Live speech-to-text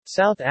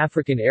South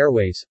African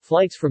Airways,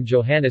 flights from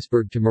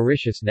Johannesburg to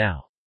Mauritius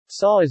now.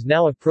 SA is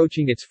now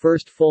approaching its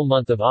first full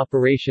month of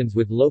operations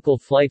with local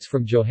flights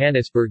from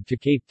Johannesburg to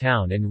Cape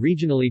Town and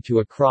regionally to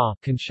Accra,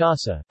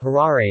 Kinshasa,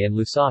 Harare and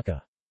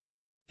Lusaka.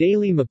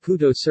 Daily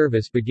Maputo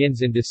service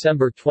begins in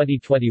December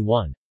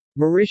 2021.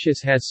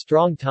 Mauritius has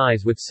strong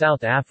ties with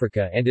South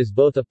Africa and is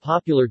both a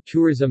popular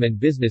tourism and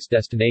business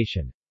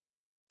destination.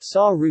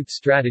 SA route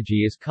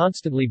strategy is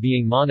constantly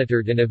being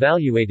monitored and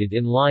evaluated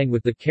in line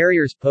with the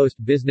carrier's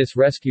post-business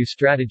rescue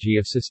strategy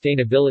of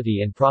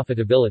sustainability and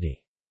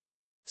profitability.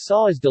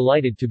 SA is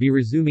delighted to be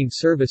resuming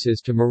services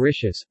to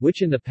Mauritius,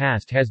 which in the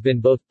past has been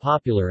both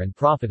popular and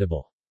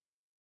profitable.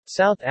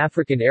 South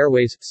African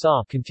Airways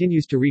SA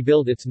continues to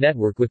rebuild its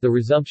network with the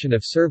resumption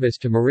of service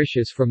to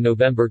Mauritius from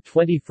November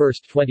 21,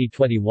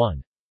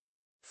 2021.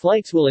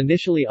 Flights will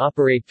initially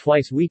operate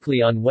twice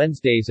weekly on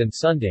Wednesdays and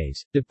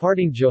Sundays,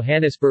 departing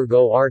Johannesburg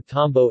OR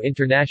Tambo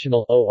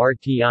International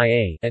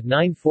ORTIA at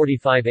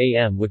 9:45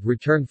 a.m. with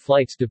return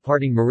flights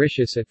departing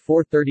Mauritius at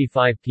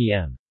 4:35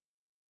 p.m.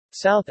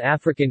 South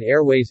African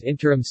Airways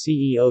Interim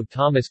CEO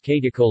Thomas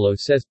Kagakolo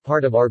says,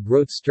 "Part of our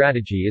growth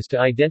strategy is to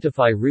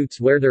identify routes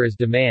where there is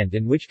demand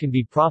and which can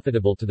be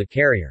profitable to the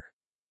carrier.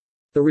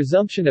 The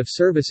resumption of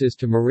services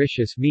to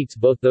Mauritius meets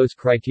both those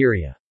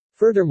criteria.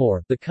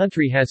 Furthermore, the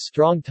country has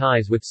strong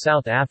ties with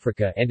South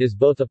Africa and is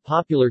both a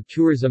popular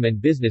tourism and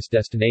business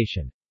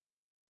destination.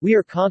 We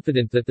are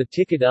confident that the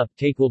ticket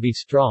uptake will be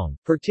strong,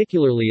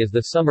 particularly as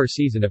the summer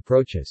season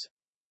approaches."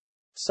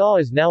 SA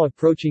is now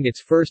approaching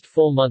its first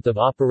full month of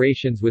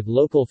operations with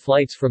local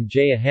flights from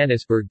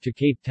Johannesburg to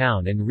Cape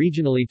Town and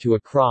regionally to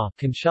Accra,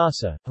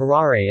 Kinshasa,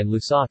 Harare and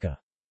Lusaka.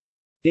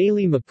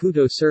 Daily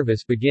Maputo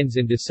service begins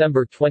in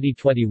December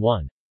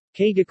 2021.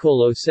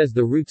 Kagakolo says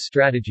the route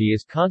strategy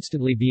is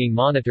constantly being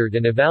monitored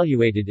and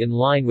evaluated in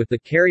line with the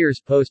carrier's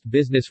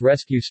post-business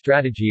rescue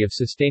strategy of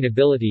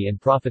sustainability and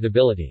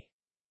profitability.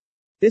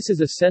 This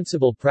is a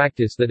sensible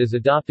practice that is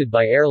adopted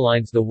by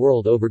airlines the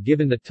world over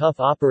given the tough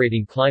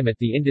operating climate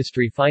the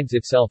industry finds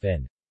itself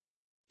in.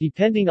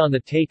 Depending on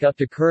the take-up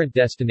to current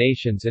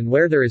destinations and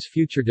where there is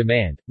future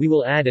demand, we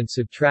will add and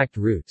subtract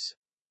routes.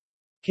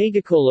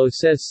 Kagakolo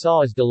says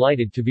SA is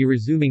delighted to be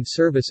resuming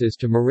services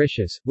to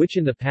Mauritius, which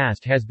in the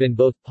past has been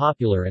both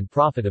popular and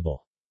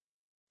profitable.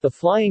 The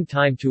flying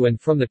time to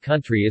and from the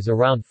country is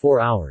around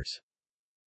 4 hours.